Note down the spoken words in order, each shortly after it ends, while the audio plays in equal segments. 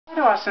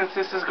do I sense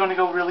this is going to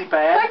go really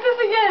bad? Practice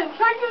again.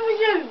 Practice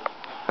again.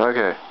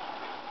 Okay.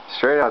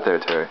 Straight out there,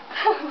 Terry.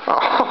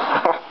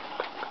 Oh.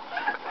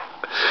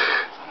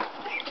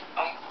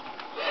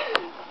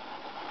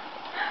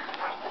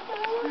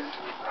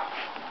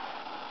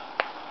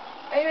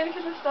 Are you ready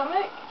for the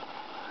stomach?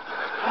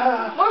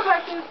 More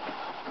practice.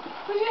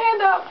 Put your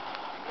hand up.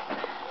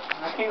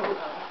 I can't.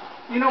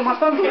 You know, my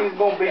stomach isn't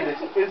going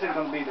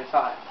to be this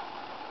high.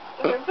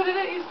 Okay, put it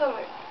at your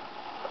stomach.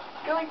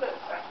 Go like this.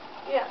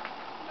 Yeah.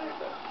 Like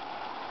this.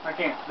 I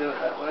can't do it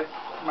that way.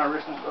 My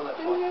wrist won't go that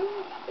way.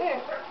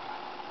 There.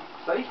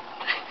 See?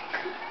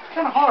 It's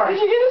kind of hard.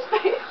 Did you get his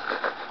face?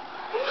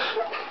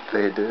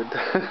 They did.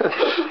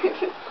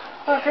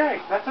 Okay,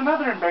 that's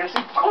another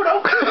embarrassing. Oh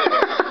no!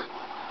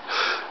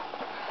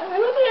 I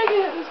don't think I can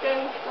hit this guy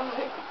in the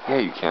stomach. Yeah,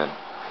 you can.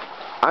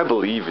 I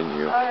believe in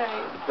you.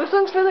 Alright. This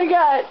one's for the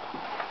gut.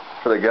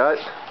 For the gut?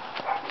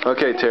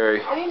 Okay,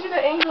 Terry. I need you to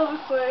angle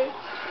this way.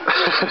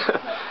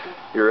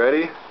 You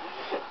ready?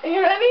 Are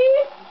you ready?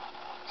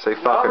 Say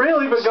Not Falcon.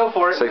 really, but go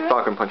for it. Say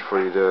Falcon Punch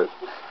before you do it.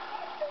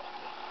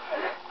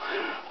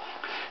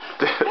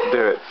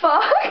 Do it.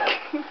 Fuck.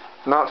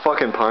 Not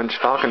fucking punch.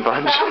 Falcon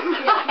Punch.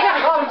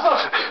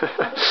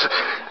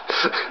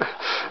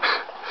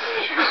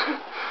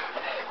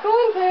 Go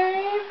on,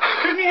 Terry.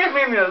 Couldn't you hit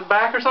me in the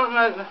back or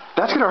something?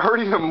 That's gonna hurt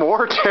even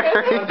more,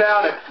 Terry. I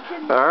doubt it.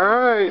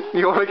 Alright.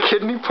 You want a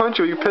kidney punch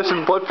or you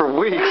pissing blood for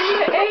weeks?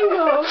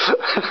 Angle.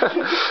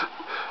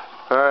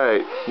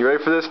 Alright. You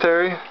ready for this,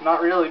 Terry?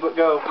 Not really, but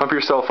go. Pump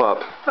yourself up.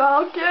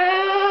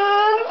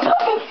 Falcon.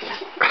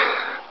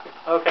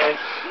 Okay.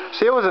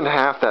 See, it wasn't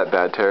half that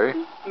bad, Terry.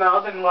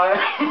 No, then why?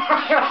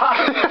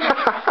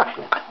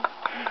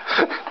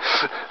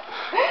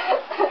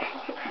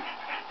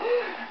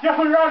 Yeah,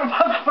 we're right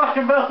about the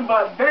fucking belly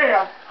button.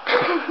 Damn.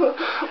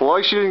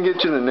 Well, she didn't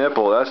get you in the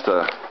nipple. That's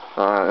the...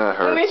 that hurts.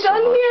 Are we so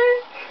done much. here?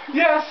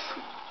 Yes.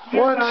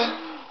 What?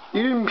 Done.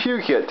 You didn't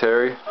puke yet,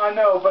 Terry. I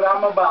know, but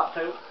I'm about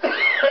to.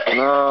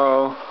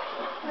 No.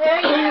 There,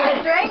 you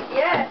haven't drank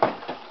yet.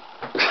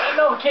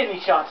 No kidney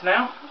shots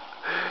now.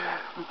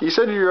 You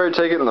said you were ready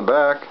to take it in the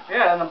back.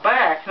 Yeah, in the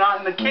back, not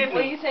in the kidney.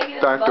 Will you take it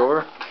in Back the butt?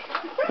 door.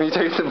 Will you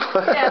take it in the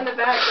butt? Yeah, in the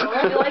back door.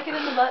 Do you like it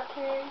in the butt,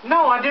 Terry?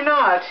 No, I do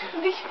not.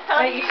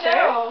 Are you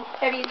sure?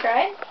 Have you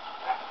tried?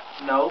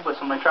 No, but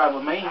somebody tried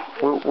with me.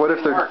 What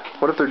if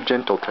they're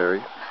gentle,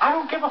 Terry? I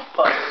don't give a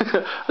fuck.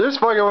 Just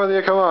fucking with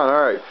you. Come on.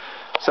 All right.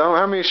 So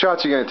how many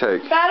shots are you gonna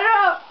take? Batter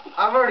up.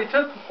 I've already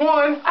took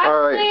one.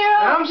 All right.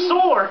 And I'm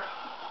sore.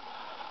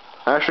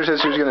 Ashley said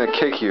she was gonna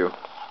kick you.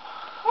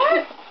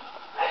 What?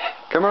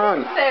 Come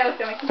on. I was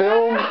gonna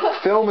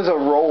Film is a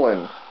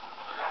rolling.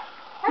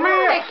 I don't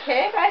want to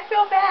kick. I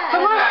feel The bad.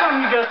 last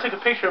time you guys took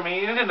a picture of me,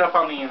 it ended up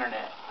on the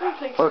internet.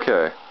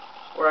 Okay.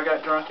 Where I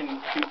got drunk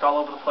and puked all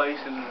over the place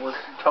and was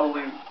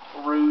totally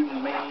rude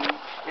and mean.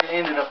 It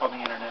ended up on the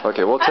internet.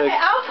 Okay, we'll take Okay,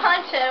 I'll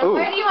punch him. Ooh.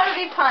 Where do you want to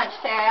be punched,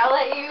 Terry? I'll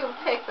let you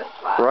pick the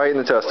spot. right in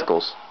the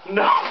testicles.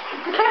 No.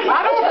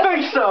 I don't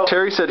think so.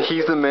 Terry said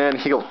he's the man.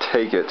 He'll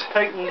take it.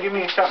 Give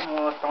me a shot in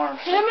my left arm.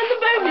 Hit him in the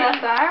baby.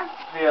 Left arm.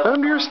 Yeah.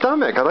 Under your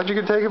stomach. I thought you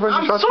could take it by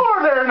I'm your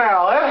sore there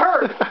now. That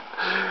hurt.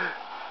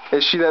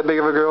 Is she that big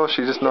of a girl?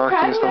 She just knocked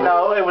you in the stomach?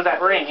 No, it was that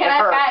ring. Can It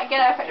hurt. I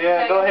get a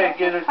Yeah, go ahead.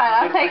 Get it. Fine,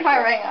 I'll get a take free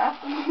my shot. ring off.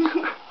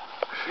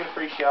 Get a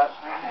free shot.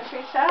 A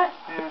free shot?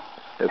 Yeah.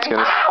 It's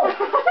gonna.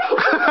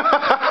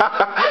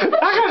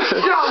 I got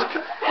shocked.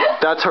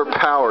 That's her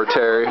power,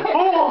 Terry.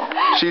 Oh.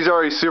 She's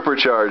already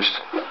supercharged.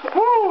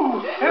 Woo.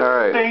 All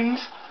right. Things.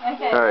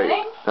 Okay, All right.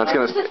 ready? That's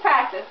gonna. This is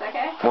practice,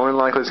 okay? More than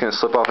likely, it's gonna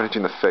slip off and hit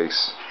you in the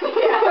face.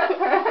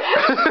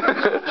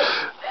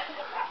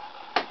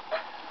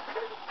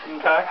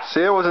 Okay.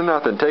 See, it wasn't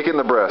nothing. Take it in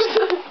the breast.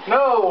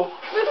 No.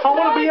 I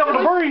want to be able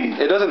to breathe.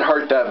 It doesn't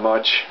hurt that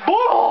much.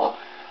 Oh.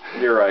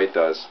 You're right, it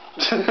does.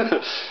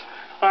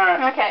 All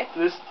right. Okay.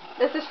 This.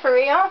 This is for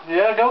real?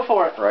 Yeah, go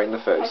for it. Right in the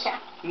face. Okay.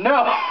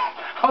 No.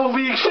 I will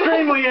be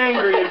extremely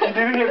angry if you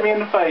do hit me in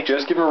the face.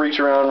 Just give him a reach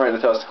around right in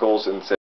the testicles and say.